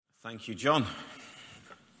Thank you, John.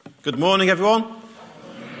 Good morning, everyone.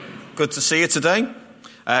 Good to see you today.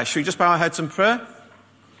 Should we just bow our heads in prayer?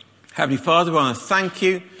 Heavenly Father, we want to thank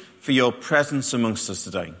you for your presence amongst us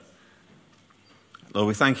today. Lord,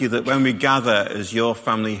 we thank you that when we gather as your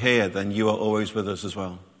family here, then you are always with us as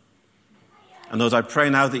well. And Lord, I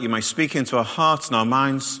pray now that you may speak into our hearts and our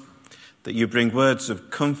minds, that you bring words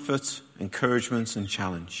of comfort, encouragement, and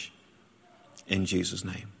challenge. In Jesus'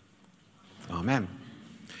 name. Amen.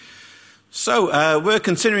 So, we're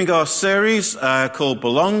continuing our series called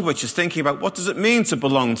Belong, which is thinking about what does it mean to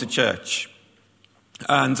belong to church.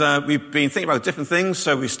 And we've been thinking about different things.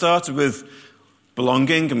 So we started with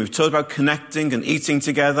belonging, and we've talked about connecting and eating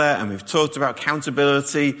together, and we've talked about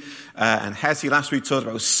accountability. And Hetty last week talked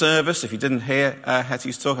about service. If you didn't hear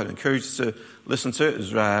Hetty's talk, I'd encourage you to listen to it.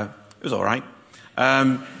 It was all right.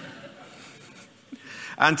 And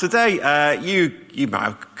today, you might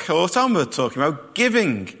have caught on with talking about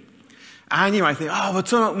giving. And you might think, oh, we're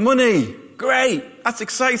talking about money. Great, that's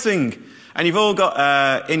exciting. And you've all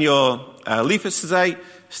got in your leaflets today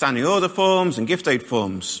standing order forms and gift aid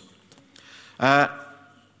forms. Well,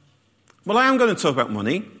 I am going to talk about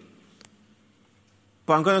money,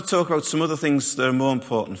 but I'm going to talk about some other things that are more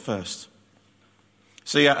important first.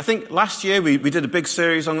 So yeah, I think last year we did a big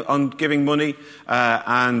series on giving money,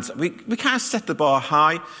 and we kind of set the bar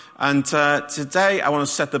high. And today I want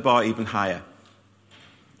to set the bar even higher.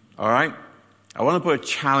 All right? I want to put a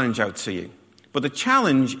challenge out to you. But the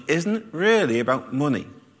challenge isn't really about money.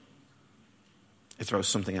 It's about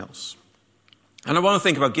something else. And I want to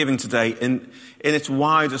think about giving today in its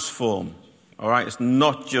widest form. All right? It's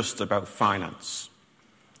not just about finance.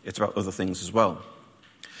 It's about other things as well.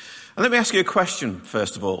 And let me ask you a question,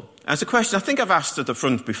 first of all. And it's a question I think I've asked at the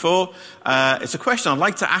front before. It's a question I'd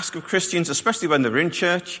like to ask of Christians, especially when they're in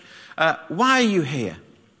church. Why are you here?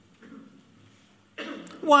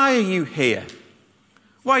 Why are you here?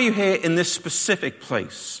 Why are you here in this specific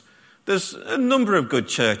place? There's a number of good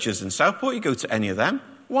churches in Southport. You go to any of them.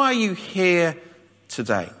 Why are you here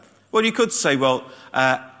today? Well, you could say, well,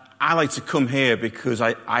 I like to come here because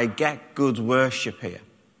I get good worship here.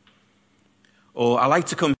 Or I like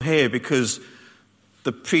to come here because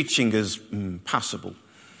the preaching is passable.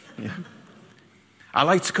 Yeah. I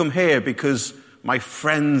like to come here because my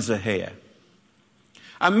friends are here.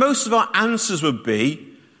 And most of our answers would be,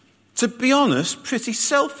 to be honest, pretty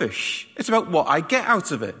selfish. It's about what I get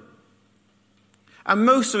out of it. And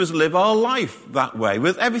most of us live our life that way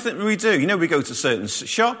with everything we do. You know, we go to certain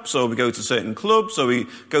shops, or we go to certain clubs, or we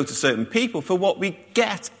go to certain people for what we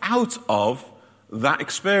get out of that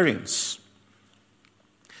experience.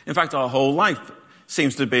 In fact, our whole life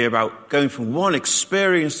seems to be about going from one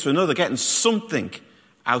experience to another, getting something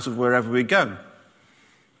out of wherever we go.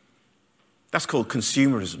 That's called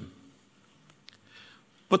consumerism.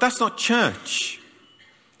 But that's not church.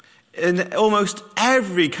 In almost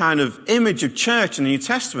every kind of image of church in the New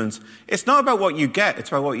Testament, it's not about what you get, it's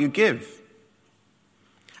about what you give.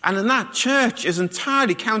 And in that, church is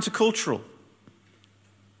entirely countercultural.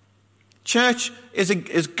 Church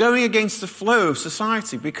is going against the flow of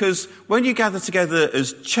society, because when you gather together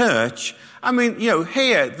as church, I mean, you know,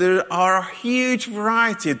 here there are a huge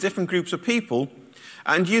variety of different groups of people.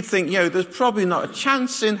 And you'd think, you know, there's probably not a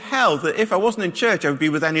chance in hell that if I wasn't in church, I would be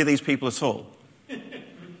with any of these people at all.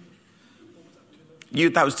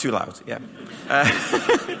 That was too loud, yeah.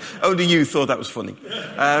 Only you thought that was funny.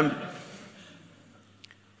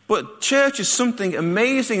 But church is something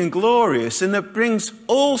amazing and glorious, and it brings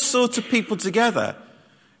all sorts of people together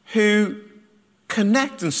who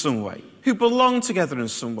connect in some way, who belong together in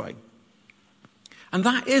some way. And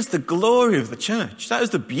that is the glory of the church. That is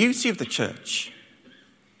the beauty of the church.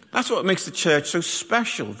 That's what makes the church so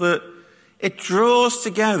special, that it draws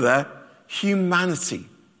together humanity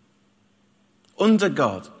under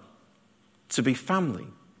God to be family.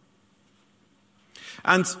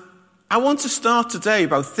 And I want to start today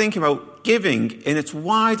by thinking about giving in its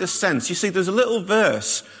widest sense. You see, there's a little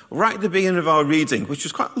verse right at the beginning of our reading, which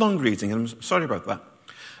was quite a long reading, and I'm sorry about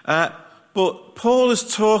that. But Paul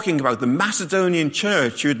is talking about the Macedonian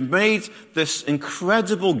church who had made this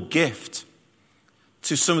incredible gift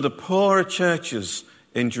to some of the poorer churches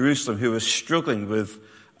in Jerusalem who were struggling with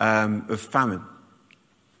famine.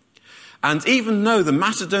 And even though the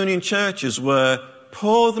Macedonian churches were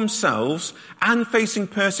poor themselves and facing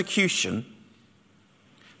persecution,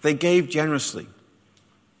 they gave generously.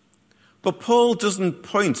 But Paul doesn't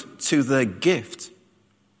point to their gift.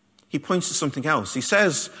 He points to something else. He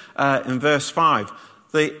says in verse 5,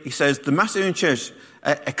 he says, the Macedonian church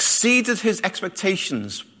exceeded his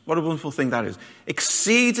expectations. What a wonderful thing that is.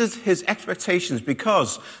 Exceeded his expectations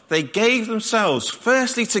because they gave themselves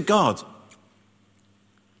firstly to God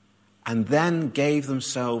and then gave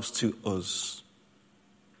themselves to us.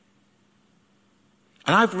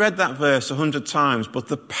 And I've read that verse 100 times, but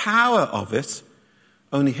the power of it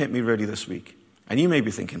only hit me really this week. And you may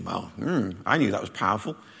be thinking, well, I knew that was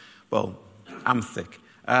powerful. Well, I'm thick.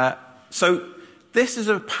 So this is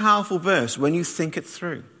a powerful verse when you think it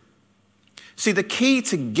through. See, the key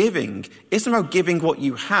to giving isn't about giving what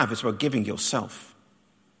you have, it's about giving yourself.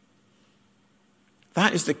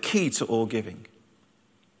 That is the key to all giving.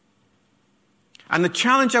 And the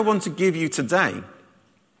challenge I want to give you today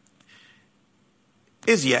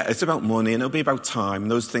is, it's about money and it'll be about time,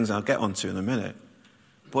 and those things I'll get onto in a minute.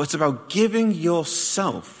 But it's about giving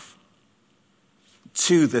yourself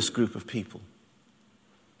to this group of people.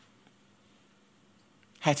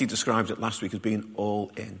 Hetty described it last week as being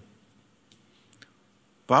all in.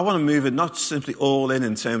 But I want to move it not simply all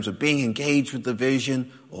in terms of being engaged with the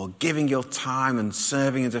vision or giving your time and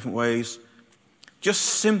serving in different ways. Just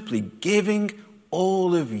simply giving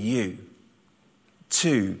all of you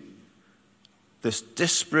to this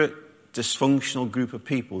disparate, dysfunctional group of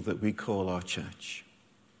people that we call our church.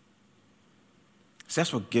 So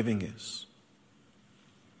that's what giving is.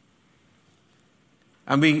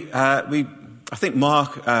 And I think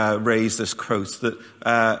Mark raised this quote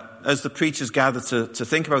that as the preachers gathered to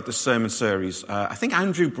think about the sermon series, I think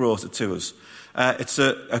Andrew brought it to us. It's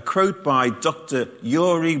a quote by Dr.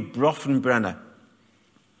 Yuri Bronfenbrenner.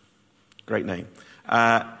 Great name.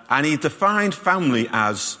 And he defined family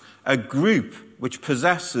as a group which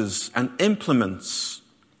possesses and implements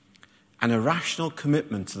an irrational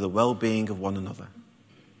commitment to the well-being of one another.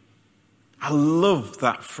 I love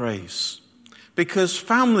that phrase. Because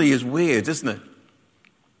family is weird, isn't it?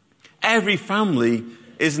 Every family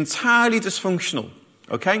is entirely dysfunctional,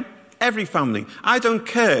 okay? Every family. I don't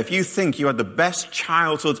care if you think you had the best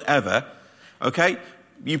childhood ever, okay?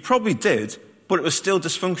 You probably did, but it was still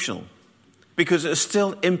dysfunctional because it was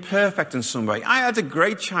still imperfect in some way. I had a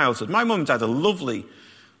great childhood. My mum and dad are lovely,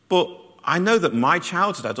 but I know that my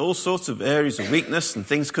childhood had all sorts of areas of weakness and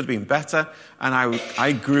things could have been better, and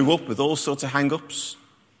I grew up with all sorts of hang-ups.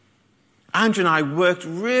 Andrew and I worked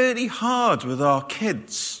really hard with our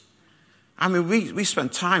kids. I mean, we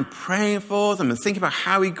spent time praying for them and thinking about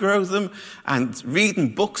how we grow them and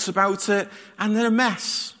reading books about it, and they're a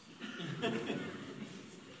mess.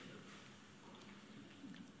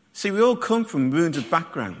 See, we all come from wounded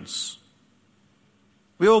backgrounds.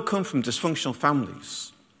 We all come from dysfunctional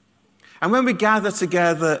families. And when we gather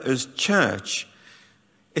together as church,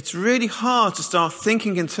 it's really hard to start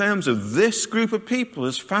thinking in terms of this group of people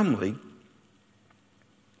as family.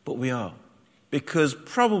 But we are, because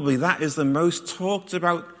probably that is the most talked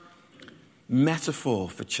about metaphor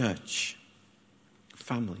for church.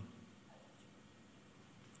 Family.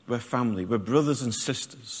 We're family. We're brothers and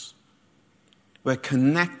sisters. We're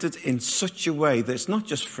connected in such a way that it's not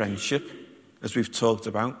just friendship, as we've talked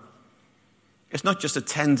about. It's not just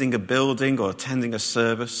attending a building or attending a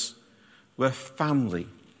service. We're family.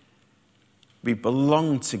 We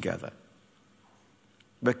belong together.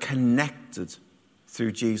 We're connected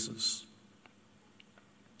through Jesus.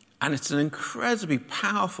 And it's an incredibly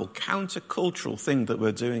powerful countercultural thing that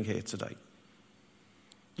we're doing here today.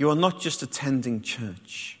 You are not just attending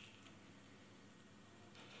church.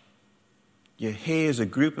 You're here as a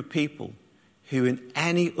group of people who in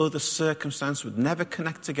any other circumstance would never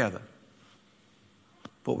connect together.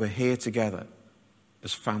 But we're here together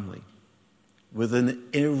as family with an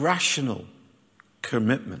irrational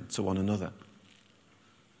commitment to one another.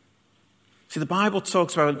 See, the Bible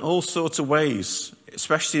talks about it in all sorts of ways,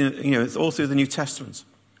 especially, all through the New Testament.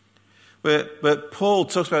 Where Paul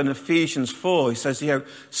talks about in Ephesians 4, he says,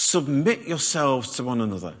 submit yourselves to one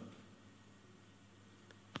another.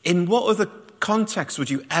 In what other context would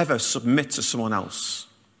you ever submit to someone else?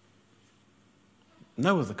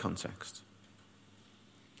 No other context.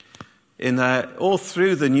 All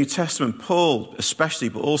through the New Testament, Paul especially,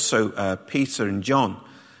 but also Peter and John,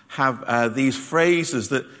 have these phrases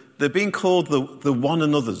that they're being called the one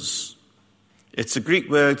another's. It's a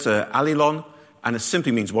Greek word, allelon, and it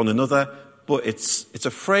simply means one another, but it's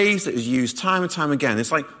a phrase that is used time and time again.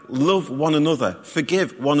 It's like love one another,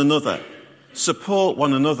 forgive one another, support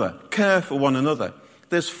one another, care for one another.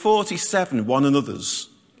 There's 47 one another's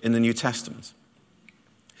in the New Testament.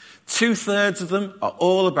 2/3 of them are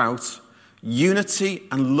all about unity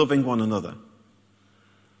and loving one another.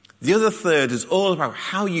 The other third is all about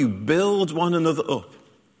how you build one another up.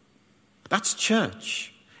 That's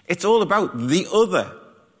church. It's all about the other.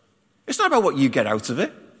 It's not about what you get out of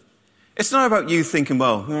it. It's not about you thinking,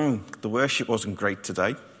 well, the worship wasn't great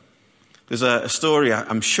today. There's a story,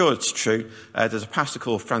 I'm sure it's true. There's a pastor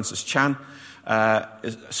called Francis Chan.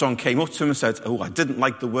 Someone came up to him and said, I didn't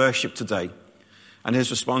like the worship today. And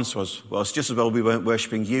his response was, well, it's just as well we weren't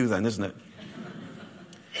worshipping you then, isn't it?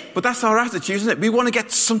 But that's our attitude, isn't it? We want to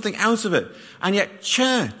get something out of it. And yet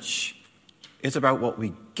church is about what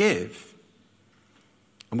we give.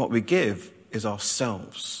 And what we give is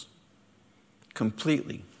ourselves.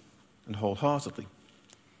 Completely and wholeheartedly.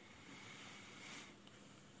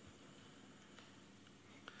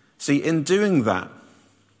 See, in doing that,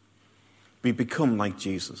 we become like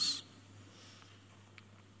Jesus.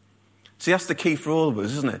 See, that's the key for all of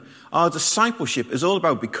us, isn't it? Our discipleship is all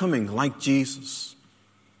about becoming like Jesus.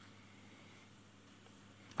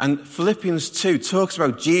 And Philippians 2 talks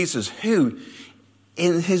about Jesus, who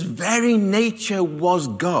in his very nature was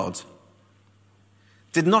God,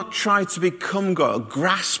 did not try to become God,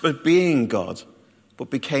 grasp at being God, but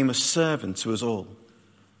became a servant to us all.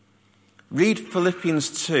 Read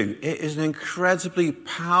Philippians 2. It is an incredibly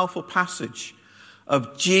powerful passage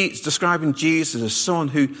of describing Jesus as someone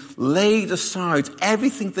who laid aside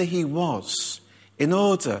everything that he was in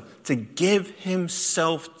order to give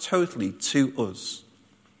himself totally to us.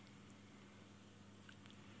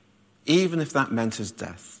 Even if that meant his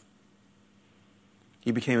death.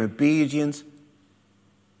 He became obedient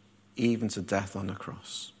even to death on the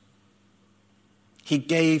cross. He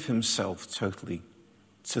gave himself totally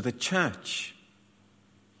to the church.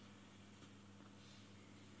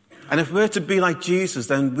 And if we're to be like Jesus,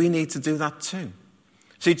 then we need to do that too.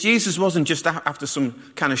 See, Jesus wasn't just after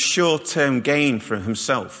some kind of short-term gain for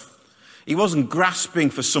himself. He wasn't grasping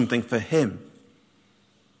for something for him.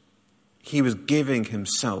 He was giving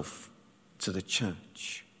himself to the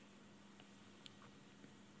church.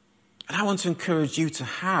 And I want to encourage you to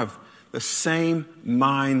have the same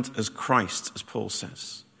mind as Christ, as Paul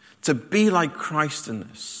says. To be like Christ in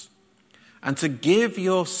this. And to give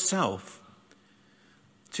yourself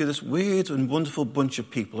to this weird and wonderful bunch of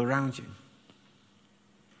people around you.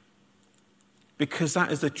 Because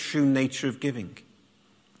that is the true nature of giving.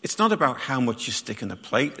 It's not about how much you stick in a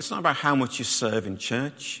plate. It's not about how much you serve in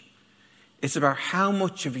church. It's about how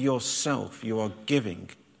much of yourself you are giving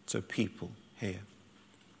to people here.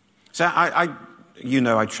 So I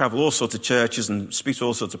travel all sorts of churches and speak to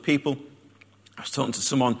all sorts of people. I was talking to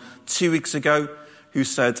someone 2 weeks ago who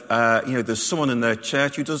said, there's someone in their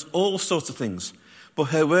church who does all sorts of things. But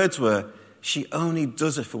her words were, she only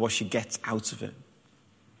does it for what she gets out of it.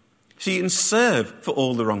 So you can serve for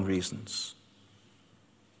all the wrong reasons.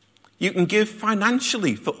 You can give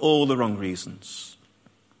financially for all the wrong reasons.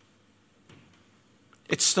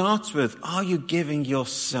 It starts with, are you giving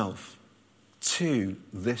yourself to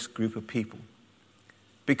this group of people?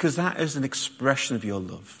 Because that is an expression of your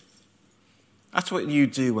love. That's what you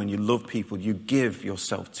do when you love people. You give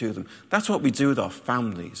yourself to them. That's what we do with our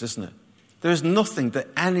families, isn't it? There is nothing that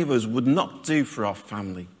any of us would not do for our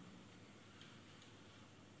family.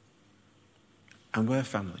 And we're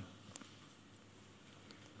family.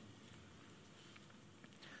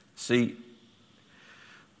 See,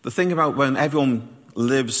 the thing about when everyone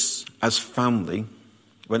lives as family,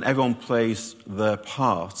 when everyone plays their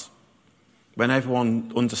part, when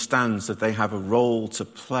everyone understands that they have a role to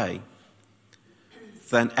play,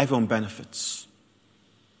 then everyone benefits.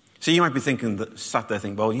 So you might be sat there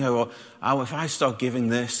thinking, well, if I start giving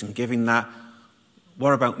this and giving that,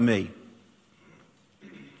 what about me?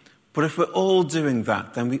 But if we're all doing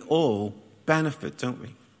that, then we all benefit, don't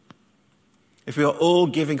we? If we are all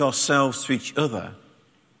giving ourselves to each other,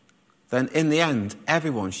 then in the end,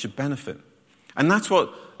 everyone should benefit. And that's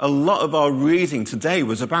what a lot of our reading today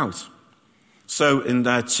was about. So in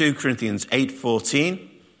 2 Corinthians 8:14,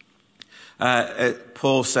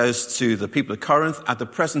 Paul says to the people of Corinth, at the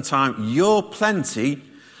present time, your plenty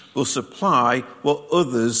will supply what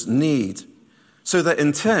others need, so that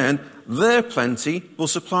in turn, their plenty will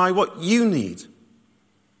supply what you need.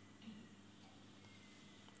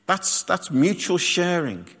 That's mutual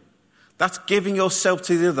sharing. That's giving yourself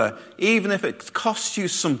to the other, even if it costs you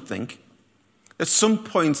something. At some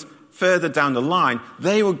point further down the line,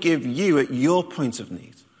 they will give you at your point of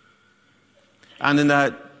need. And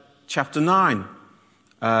in chapter 9,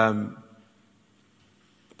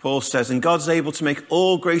 Paul says, and God's able to make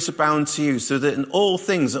all grace abound to you, so that in all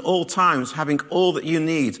things, at all times, having all that you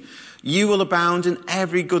need, you will abound in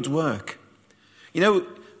every good work.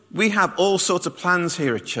 We have all sorts of plans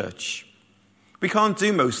here at church. We can't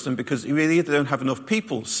do most of them because we either don't have enough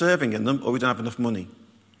people serving in them or we don't have enough money.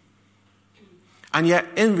 And yet,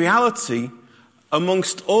 in reality,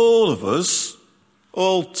 amongst all of us,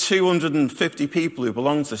 all 250 people who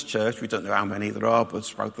belong to this church, we don't know how many there are, but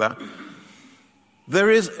it's about that, there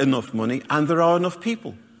is enough money and there are enough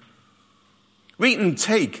people. We can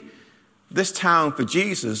take this town for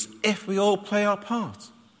Jesus if we all play our part.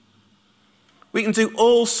 We can do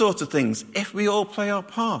all sorts of things if we all play our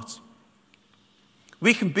part.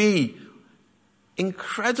 We can be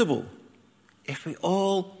incredible if we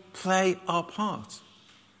all play our part.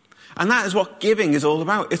 And that is what giving is all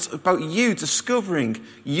about. It's about you discovering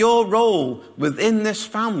your role within this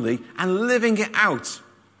family and living it out.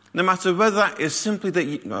 No matter whether that is simply that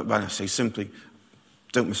you, when I say simply,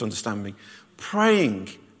 don't misunderstand me, praying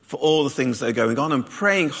for all the things that are going on and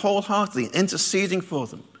praying wholeheartedly, interceding for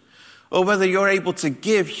them. Or whether you're able to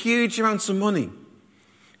give huge amounts of money.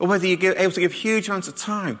 Or whether you're able to give huge amounts of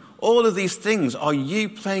time. All of these things are you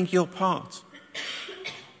playing your part.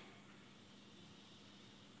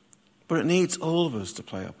 But it needs all of us to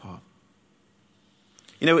play our part.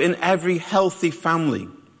 You know, in every healthy family,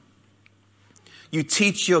 you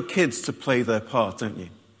teach your kids to play their part, don't you?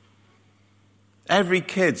 Every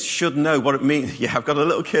kid should know what it means. Yeah, I've got a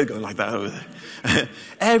little kid going like that over there.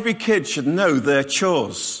 Every kid should know their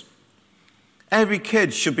chores. Every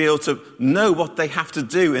kid should be able to know what they have to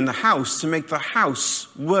do in the house to make the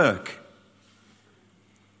house work.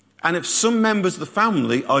 And if some members of the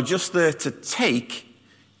family are just there to take,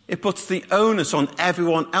 it puts the onus on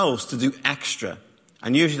everyone else to do extra.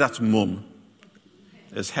 And usually that's mum,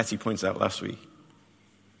 as Hetty pointed out last week.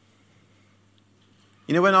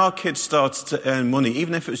 You know, when our kids started to earn money,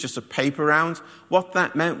 even if it was just a paper round, what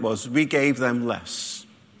that meant was we gave them less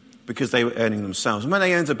because they were earning themselves. And when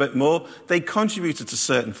they earned a bit more, they contributed to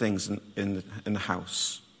certain things in the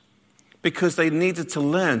house because they needed to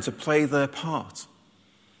learn to play their part.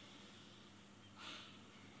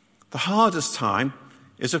 The hardest time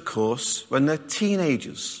is, of course, when they're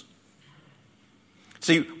teenagers.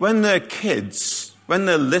 See, when they're kids, when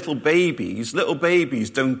they're little babies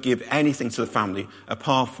don't give anything to the family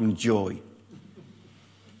apart from joy.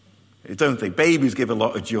 Don't they? Babies give a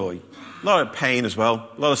lot of joy. A lot of pain as well.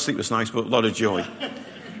 A lot of sleepless nights, but a lot of joy.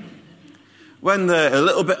 When they're a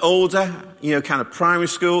little bit older, you know, kind of primary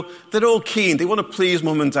school, they're all keen. They want to please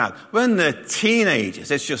mum and dad. When they're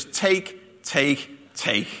teenagers, it's just take, take,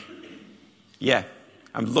 take. Yeah,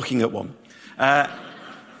 I'm looking at one.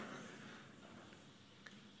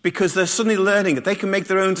 Because they're suddenly learning that they can make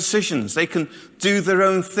their own decisions. They can do their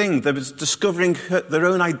own thing. They're discovering their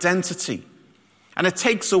own identity. And it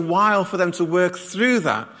takes a while for them to work through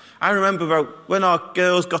that. I remember about when our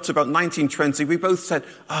girls got to about 19, 20, we both said,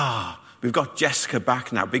 we've got Jessica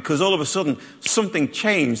back now. Because all of a sudden, something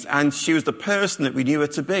changed and she was the person that we knew her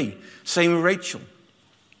to be. Same with Rachel.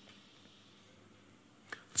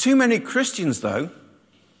 Too many Christians, though,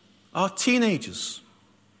 are teenagers.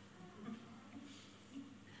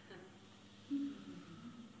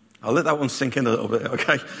 I'll let that one sink in a little bit,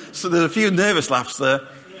 okay? So there's a few nervous laughs there.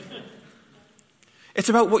 It's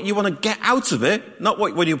about what you want to get out of it, not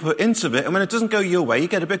what you put into it. And when it doesn't go your way, you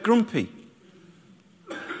get a bit grumpy.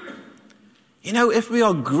 You know, if we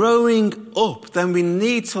are growing up, then we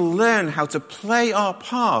need to learn how to play our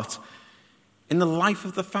part in the life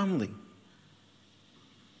of the family.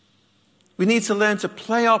 We need to learn to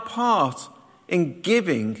play our part in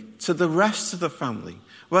giving to the rest of the family,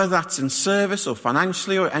 whether that's in service or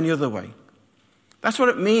financially or any other way. That's what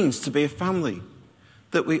it means to be a family,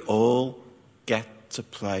 that we all get to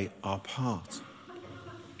play our part.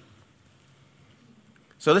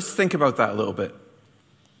 So let's think about that a little bit.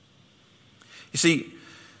 You see,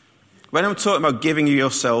 when I'm talking about giving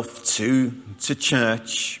yourself to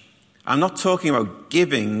church, I'm not talking about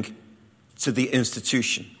giving to the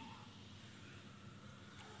institution.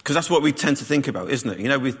 Because that's what we tend to think about, isn't it? You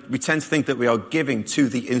know, we tend to think that we are giving to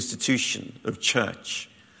the institution of church.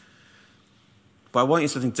 But I want you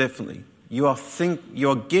to think differently. You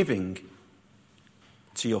are giving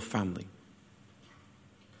to your family.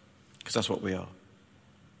 Because that's what we are.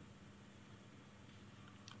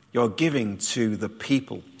 You are giving to the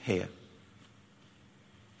people here.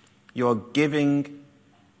 You are giving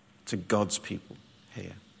to God's people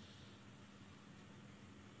here.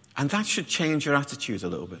 And that should change your attitude a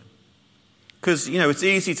little bit. Because, you know, it's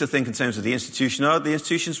easy to think in terms of the institution. Oh, the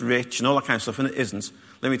institution's rich and all that kind of stuff, and it isn't.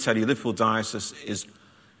 Let me tell you, Liverpool Diocese is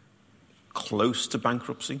close to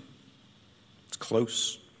bankruptcy. It's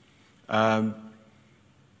close. But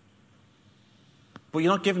you're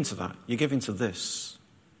not giving to that. You're giving to this.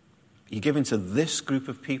 You're giving to this group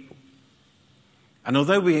of people. And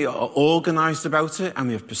although we are organised about it, and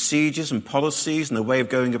we have procedures and policies and a way of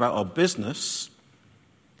going about our business,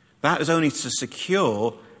 that is only to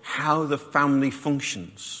secure how the family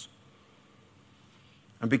functions.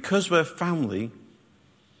 And because we're family,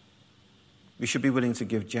 we should be willing to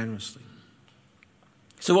give generously.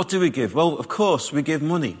 So what do we give? Well, of course, we give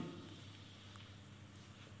money.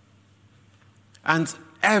 And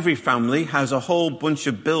every family has a whole bunch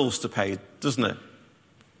of bills to pay, doesn't it?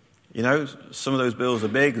 You know, some of those bills are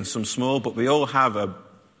big and some small, but we all have a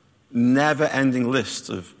never-ending list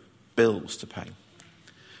of bills to pay.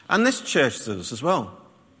 And this church does as well.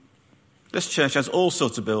 This church has all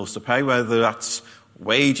sorts of bills to pay, whether that's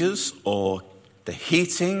wages or the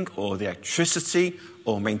heating or the electricity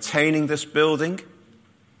or maintaining this building.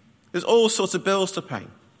 There's all sorts of bills to pay.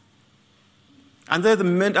 And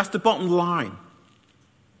that's the bottom line.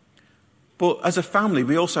 But as a family,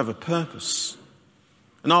 we also have a purpose.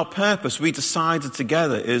 And our purpose, we decided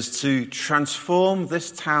together, is to transform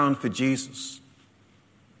this town for Jesus.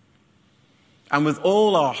 And with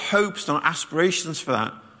all our hopes and our aspirations for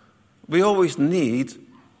that, we always need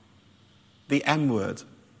the M word.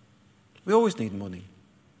 We always need money.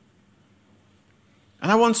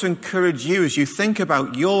 And I want to encourage you as you think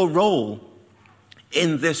about your role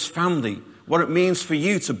in this family, what it means for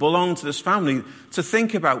you to belong to this family, to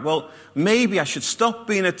think about, well, maybe I should stop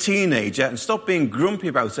being a teenager and stop being grumpy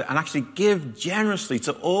about it and actually give generously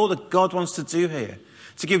to all that God wants to do here,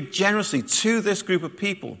 to give generously to this group of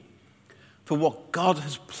people for what God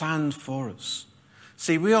has planned for us.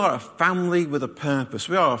 See, we are a family with a purpose.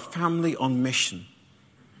 We are a family on mission.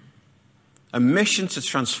 A mission to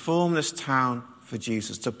transform this town for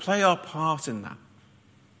Jesus, to play our part in that.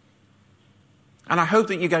 And I hope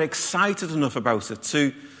that you get excited enough about it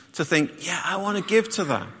to think, yeah, I want to give to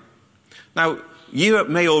that. Now, you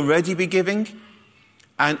may already be giving,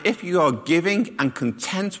 and if you are giving and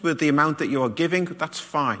content with the amount that you are giving, that's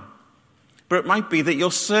fine. But it might be that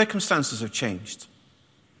your circumstances have changed.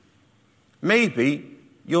 Maybe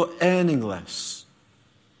you're earning less.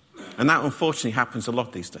 And that unfortunately happens a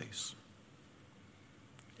lot these days.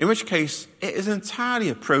 In which case, it is entirely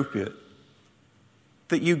appropriate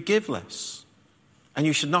that you give less. And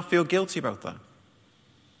you should not feel guilty about that.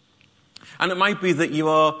 And it might be that you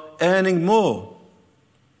are earning more.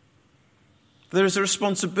 There is a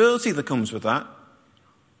responsibility that comes with that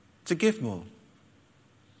to give more.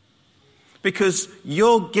 Because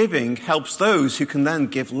your giving helps those who can then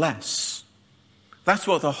give less. That's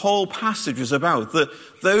what the whole passage is about. That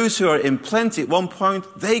those who are in plenty at one point,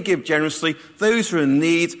 they give generously. Those who are in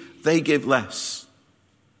need, they give less.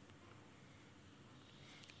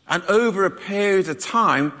 And over a period of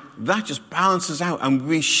time, that just balances out. And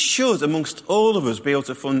we should, amongst all of us, be able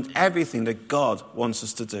to fund everything that God wants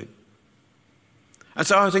us to do. And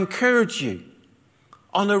so I would encourage you,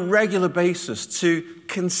 on a regular basis, to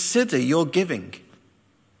consider your giving.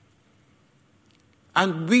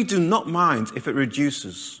 And we do not mind if it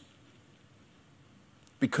reduces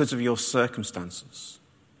because of your circumstances.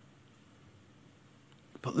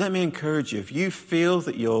 But let me encourage you, if you feel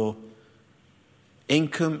that your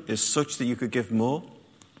income is such that you could give more,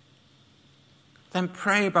 then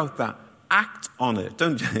pray about that. Act on it.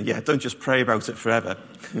 Don't just pray about it forever.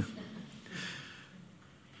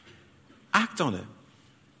 Act on it.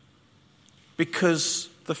 Because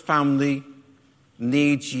the family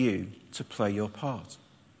needs you to play your part.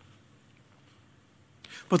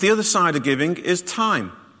 But the other side of giving is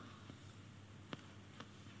time.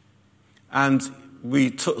 And Hetty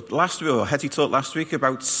talked last week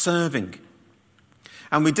about serving.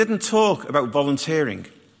 And we didn't talk about volunteering.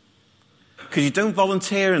 Because you don't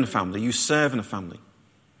volunteer in a family, you serve in a family.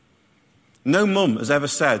 No mum has ever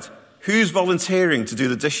said, who's volunteering to do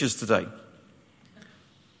the dishes today?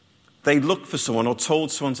 They looked for someone or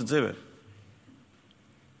told someone to do it.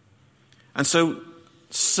 And so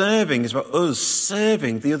serving is about us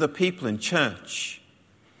serving the other people in church.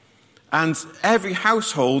 And every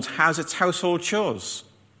household has its household chores.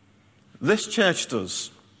 This church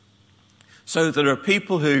does. So there are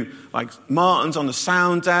people who, like Martin's on the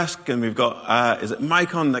sound desk, and we've got,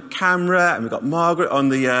 Mike on the camera, and we've got Margaret on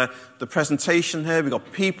the presentation here. We've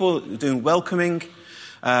got people doing welcoming.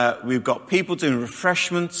 We've got people doing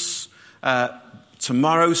refreshments.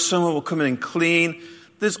 Tomorrow, someone will come in and clean.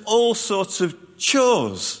 There's all sorts of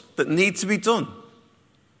chores that need to be done.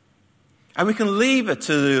 And we can leave it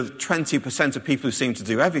to the 20% of people who seem to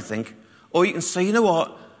do everything. Or you can say, you know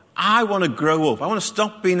what? I want to grow up. I want to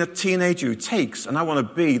stop being a teenager who takes, and I want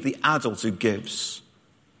to be the adult who gives.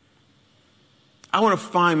 I want to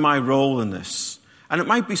find my role in this. And it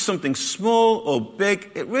might be something small or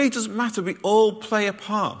big. It really doesn't matter. We all play a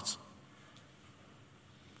part.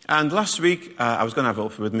 And last week, I was going to have it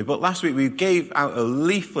up with me, but last week we gave out a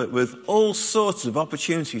leaflet with all sorts of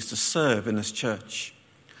opportunities to serve in this church.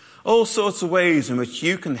 All sorts of ways in which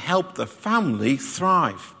you can help the family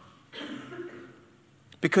thrive.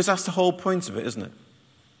 Because that's the whole point of it, isn't it?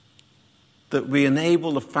 That we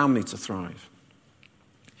enable the family to thrive.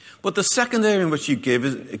 But the second area in which you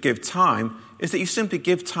give time is that you simply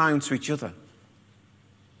give time to each other.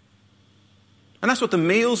 And that's what the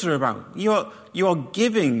meals are about. You are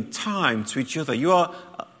giving time to each other. You are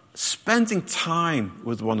spending time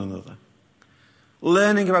with one another.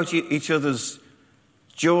 Learning about each other's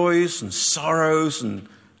joys and sorrows and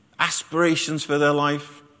aspirations for their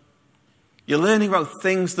life. You're learning about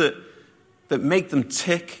things that make them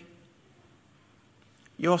tick.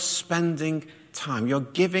 You're spending time. You're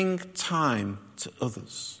giving time to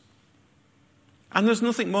others. And there's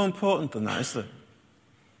nothing more important than that, is there?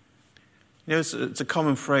 You know, it's a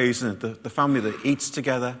common phrase, isn't it? The family that eats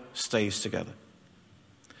together stays together.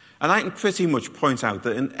 And I can pretty much point out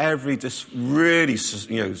that in every really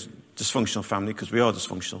dysfunctional family, because we are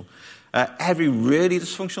dysfunctional, every really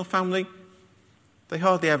dysfunctional family, they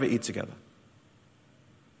hardly ever eat together.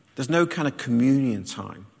 There's no kind of communion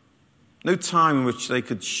time. No time in which they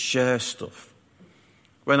could share stuff.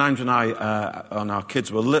 When Andrew and I and our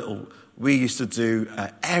kids were little, we used to do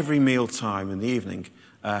every meal time in the evening,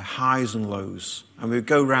 highs and lows. And we would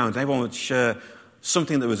go round, and everyone would share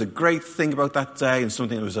something that was a great thing about that day and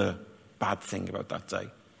something that was a bad thing about that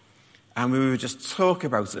day. And we would just talk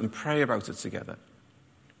about it and pray about it together.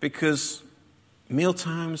 Because meal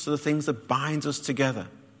times are the things that bind us together.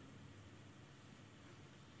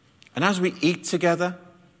 And as we eat together,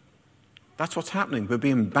 that's what's happening. We're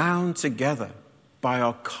being bound together by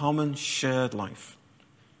our common shared life.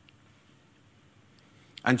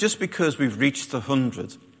 And just because we've reached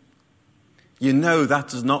 100, you know that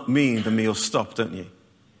does not mean the meal stopped, don't you?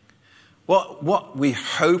 What we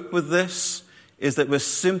hope with this is that we're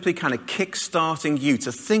simply kind of kick-starting you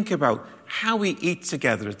to think about how we eat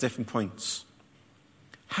together at different points.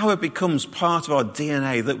 How it becomes part of our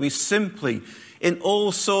DNA, that we simply, in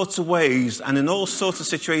all sorts of ways and in all sorts of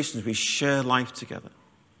situations, we share life together.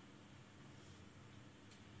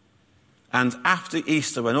 And after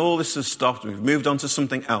Easter, when all this has stopped and we've moved on to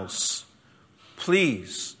something else,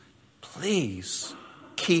 please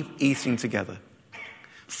keep eating together.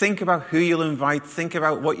 Think about who you'll invite. Think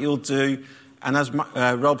about what you'll do. And as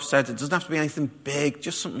Rob said, it doesn't have to be anything big,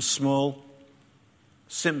 just something small,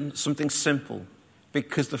 something simple.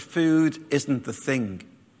 Because the food isn't the thing.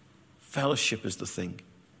 Fellowship is the thing.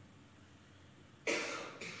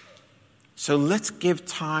 So let's give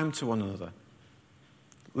time to one another.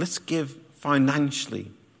 Let's give financially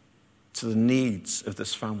to the needs of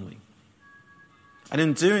this family. And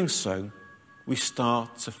in doing so, we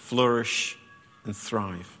start to flourish and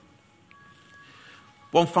thrive.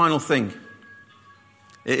 One final thing.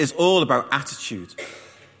 It is all about attitude.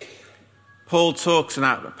 Paul talks in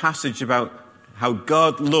that passage about how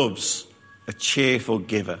God loves a cheerful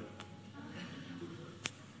giver.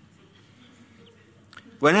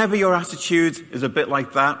 Whenever your attitude is a bit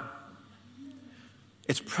like that,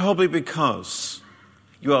 it's probably because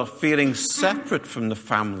you are feeling separate from the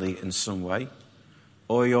family in some way,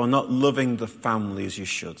 or you're not loving the family as you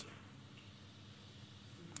should.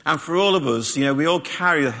 And for all of us, we all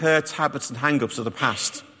carry the hurts, habits, and hang-ups of the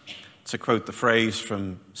past, to quote the phrase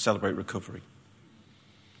from Celebrate Recovery.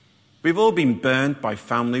 We've all been burned by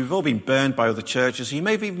family. We've all been burned by other churches. You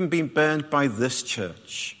may have even been burned by this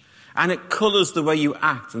church. And it colours the way you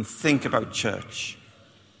act and think about church.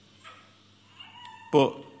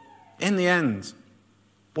 But in the end,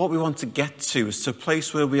 what we want to get to is to a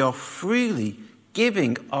place where we are freely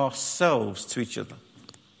giving ourselves to each other.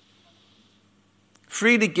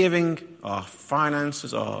 Freely giving our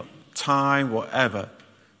finances, our time, whatever,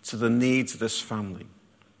 to the needs of this family.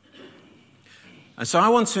 And so I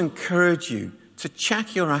want to encourage you to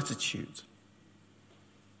check your attitude.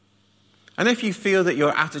 And if you feel that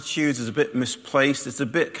your attitude is a bit misplaced, it's a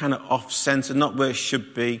bit kind of off-centre, not where it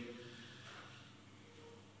should be,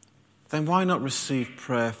 then why not receive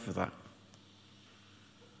prayer for that?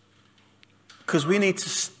 Because we need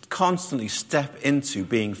to constantly step into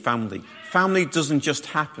being family. Family doesn't just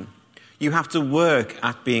happen. You have to work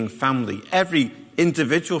at being family. Every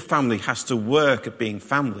individual family has to work at being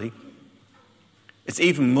family. It's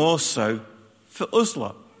even more so for us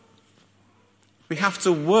lot. We have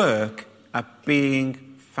to work at being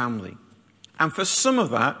family. And for some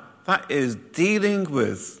of that is dealing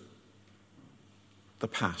with the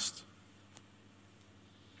past.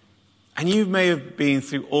 And you may have been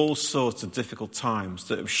through all sorts of difficult times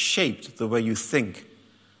that have shaped the way you think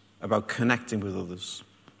about connecting with others.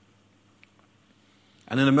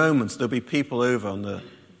 And in a moment, there'll be people over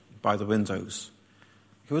by the windows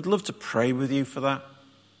who would love to pray with you for that.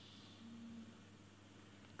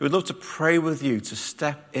 who would love to pray with you to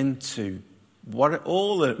step into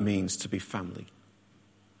all it means to be family.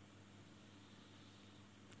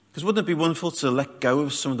 Because wouldn't it be wonderful to let go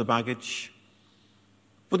of some of the baggage?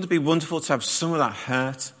 Wouldn't it be wonderful to have some of that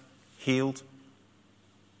hurt healed?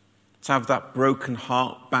 To have that broken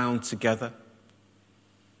heart bound together?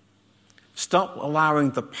 Stop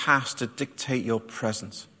allowing the past to dictate your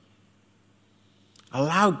present.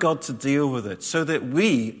 Allow God to deal with it so that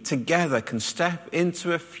we together can step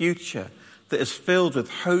into a future that is filled with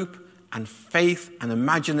hope and faith and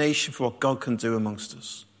imagination for what God can do amongst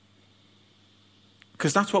us.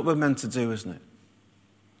 Because that's what we're meant to do, isn't it?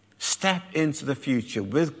 Step into the future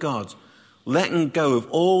with God, letting go of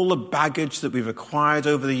all the baggage that we've acquired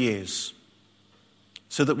over the years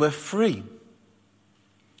so that we're free.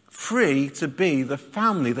 Free to be the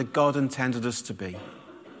family that God intended us to be.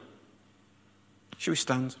 Should we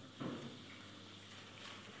stand?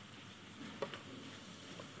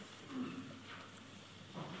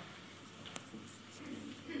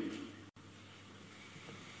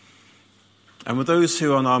 And with those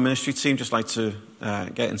who are on our ministry team, just like to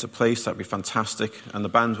get into place, that'd be fantastic. And the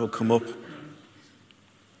band will come up.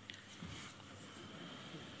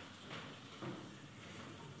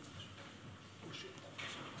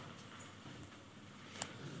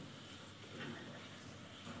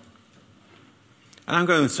 And I'm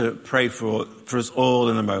going to pray for us all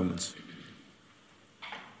in a moment.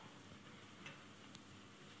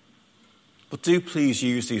 But do please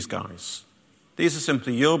use these guys. These are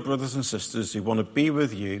simply your brothers and sisters who want to be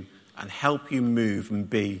with you and help you move and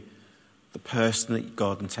be the person that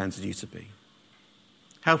God intended you to be.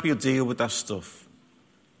 Help you deal with that stuff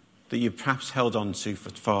that you've perhaps held on to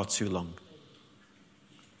for far too long.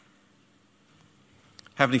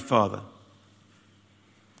 Heavenly Father,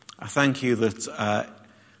 I thank you that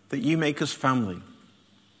you make us family.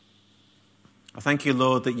 I thank you,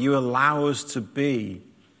 Lord, that you allow us to be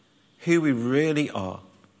who we really are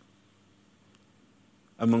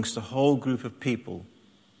amongst a whole group of people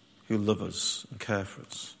who love us and care for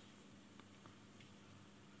us.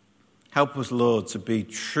 Help us, Lord, to be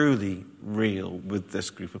truly real with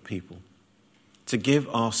this group of people, to give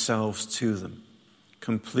ourselves to them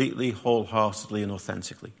completely, wholeheartedly, and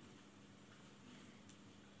authentically.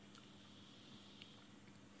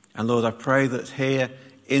 And Lord, I pray that here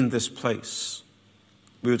in this place,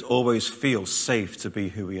 we would always feel safe to be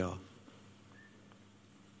who we are.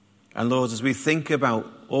 And Lord, as we think about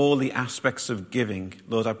all the aspects of giving,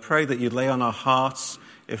 Lord, I pray that you'd lay on our hearts,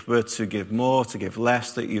 if we're to give more, to give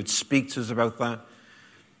less, that you'd speak to us about that.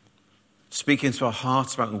 Speak into our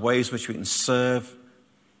hearts about ways in which we can serve.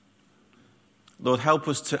 Lord, help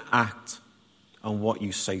us to act on what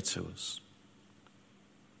you say to us.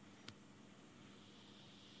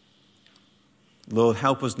 Lord,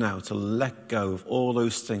 help us now to let go of all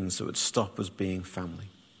those things that would stop us being family.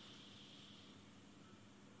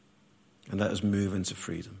 And let us move into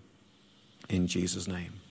freedom. In Jesus' name.